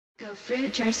Go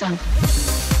fruit yourself.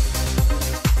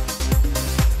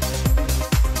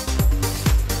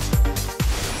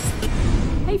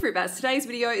 Hey Fruit Bats, today's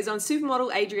video is on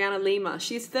supermodel Adriana Lima.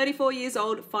 She's 34 years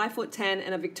old, 5'10",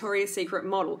 and a Victoria's Secret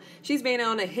model. She's been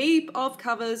on a heap of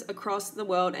covers across the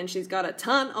world and she's got a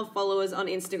ton of followers on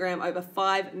Instagram, over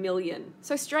 5 million.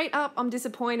 So straight up, I'm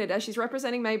disappointed as she's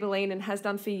representing Maybelline and has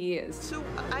done for years. So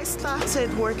I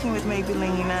started working with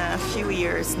Maybelline a few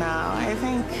years now. I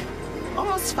think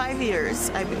almost 5 years,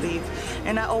 I believe.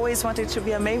 And I always wanted to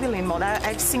be a Maybelline model.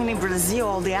 I've seen in Brazil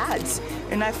all the ads,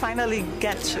 and I finally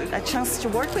get a chance to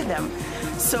work with them.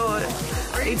 So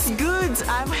it's good.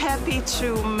 I'm happy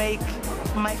to make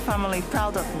my family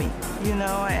proud of me, you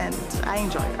know, and I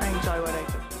enjoy what I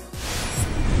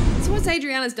do. So what's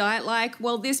Adriana's diet like?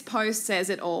 Well, this post says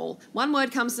it all. One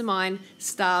word comes to mind: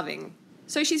 starving.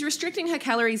 So she's restricting her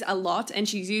calories a lot and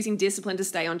she's using discipline to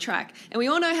stay on track. And we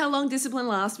all know how long discipline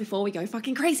lasts before we go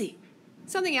fucking crazy.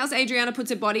 Something else Adriana puts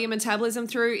her body and metabolism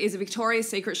through is a Victoria's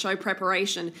Secret show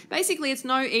preparation. Basically, it's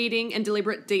no eating and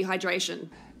deliberate dehydration.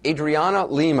 Adriana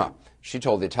Lima. She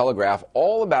told The Telegraph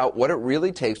all about what it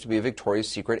really takes to be a Victoria's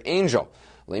Secret angel.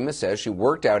 Lima says she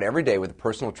worked out every day with a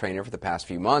personal trainer for the past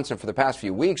few months, and for the past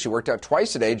few weeks she worked out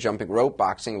twice a day, jumping rope,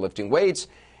 boxing, lifting weights.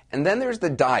 And then there's the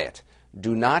diet.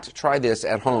 Do not try this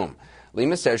at home.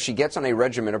 Lima says she gets on a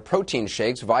regimen of protein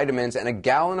shakes, vitamins, and a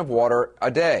gallon of water a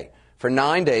day. For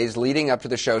 9 days leading up to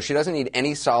the show, she doesn't eat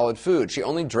any solid food. She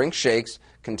only drinks shakes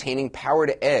containing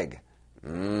powdered egg.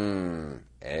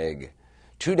 Egg.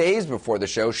 2 days before the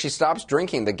show, she stops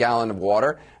drinking the gallon of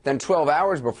water. Then 12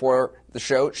 hours before the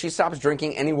show, she stops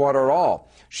drinking any water at all.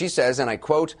 She says, and I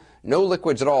quote, "No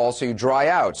liquids at all, so you dry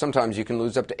out. Sometimes you can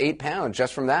lose up to 8 pounds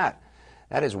just from that."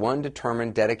 That is one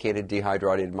determined, dedicated,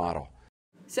 dehydrated model.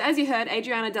 So as you heard,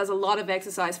 Adriana does a lot of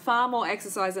exercise, far more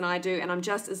exercise than I do, and I'm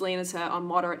just as lean as her on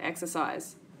moderate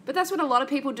exercise. But that's what a lot of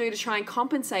people do to try and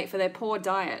compensate for their poor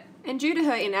diet. And due to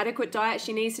her inadequate diet,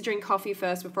 she needs to drink coffee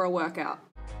first before a workout.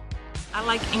 I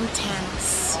like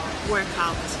intense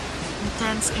workout.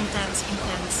 Intense.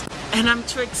 And I'm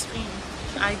too extreme.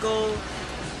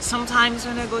 Sometimes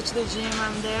when I go to the gym,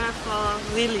 I'm there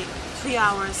for really 3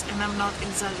 hours, and I'm not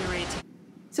exaggerating.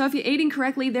 So if you're eating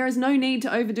correctly, there is no need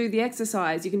to overdo the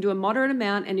exercise. You can do a moderate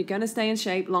amount and you're going to stay in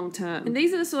shape long term. And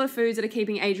these are the sort of foods that are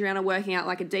keeping Adriana working out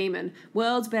like a demon.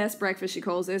 World's best breakfast, she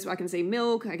calls this. I can see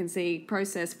milk, I can see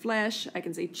processed flesh, I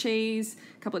can see cheese,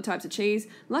 a couple of types of cheese.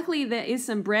 Luckily, there is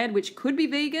some bread, which could be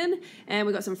vegan, and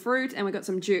we've got some fruit and we've got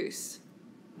some juice.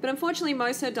 But unfortunately,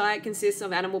 most of her diet consists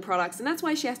of animal products, and that's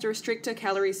why she has to restrict her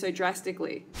calories so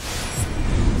drastically.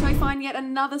 So I find yet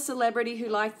another celebrity who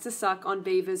likes to suck on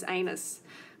beaver's anus.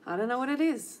 I don't know what it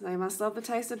is. They must love the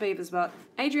taste of beaver's butt.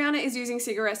 Adriana is using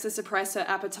cigarettes to suppress her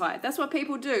appetite. That's what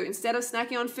people do. Instead of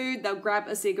snacking on food, they'll grab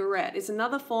a cigarette. It's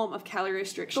another form of calorie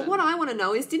restriction. But what I want to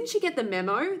know is, didn't she get the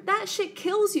memo? That shit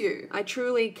kills you. I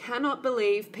truly cannot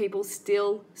believe people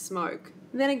still smoke.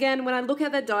 Then again, when I look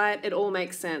at their diet, it all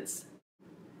makes sense.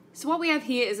 So what we have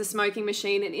here is a smoking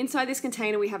machine, and inside this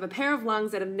container we have a pair of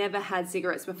lungs that have never had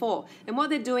cigarettes before. And what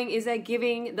they're doing is they're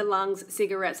giving the lungs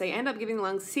cigarettes. They end up giving the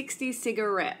lungs 60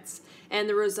 cigarettes, and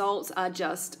the results are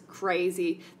just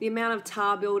crazy. The amount of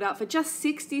tar buildup for just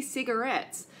 60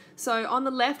 cigarettes. So on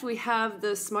the left we have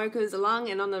the smoker's lung,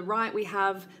 and on the right we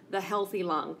have the healthy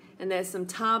lung. And there's some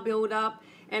tar buildup,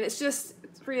 and it's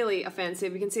really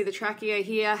offensive. You can see the trachea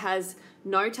here has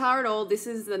no tar at all. This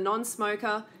is the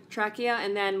non-smoker trachea,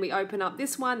 and then we open up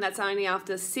this one. That's only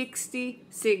after 60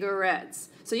 cigarettes.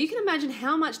 So you can imagine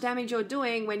how much damage you're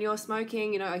doing when you're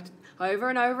smoking, you know, over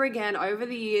and over again over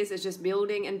the years. It's just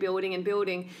building and building and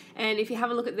building. And if you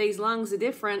have a look at these lungs, the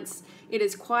difference, it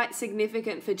is quite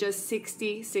significant for just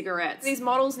 60 cigarettes. These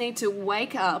models need to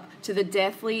wake up to the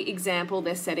deathly example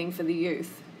they're setting for the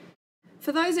youth.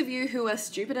 For those of you who are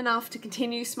stupid enough to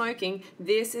continue smoking,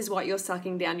 this is what you're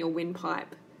sucking down your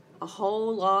windpipe. A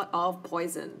whole lot of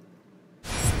poison.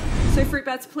 So Fruit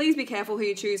Bats, please be careful who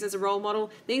you choose as a role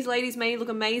model. These ladies may look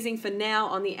amazing for now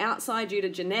on the outside due to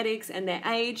genetics and their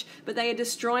age, but they are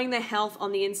destroying their health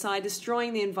on the inside,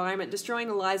 destroying the environment, destroying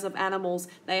the lives of animals.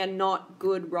 They are not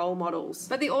good role models.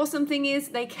 But the awesome thing is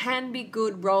they can be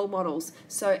good role models.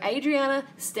 So Adriana,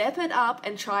 step it up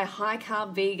and try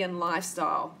high-carb vegan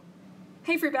lifestyle.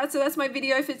 Hey Fruit Bats, so that's my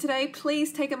video for today.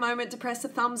 Please take a moment to press the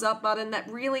thumbs up button. That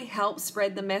really helps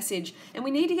spread the message. And we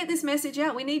need to get this message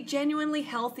out. We need genuinely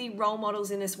healthy role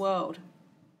models in this world.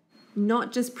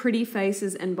 Not just pretty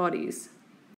faces and bodies.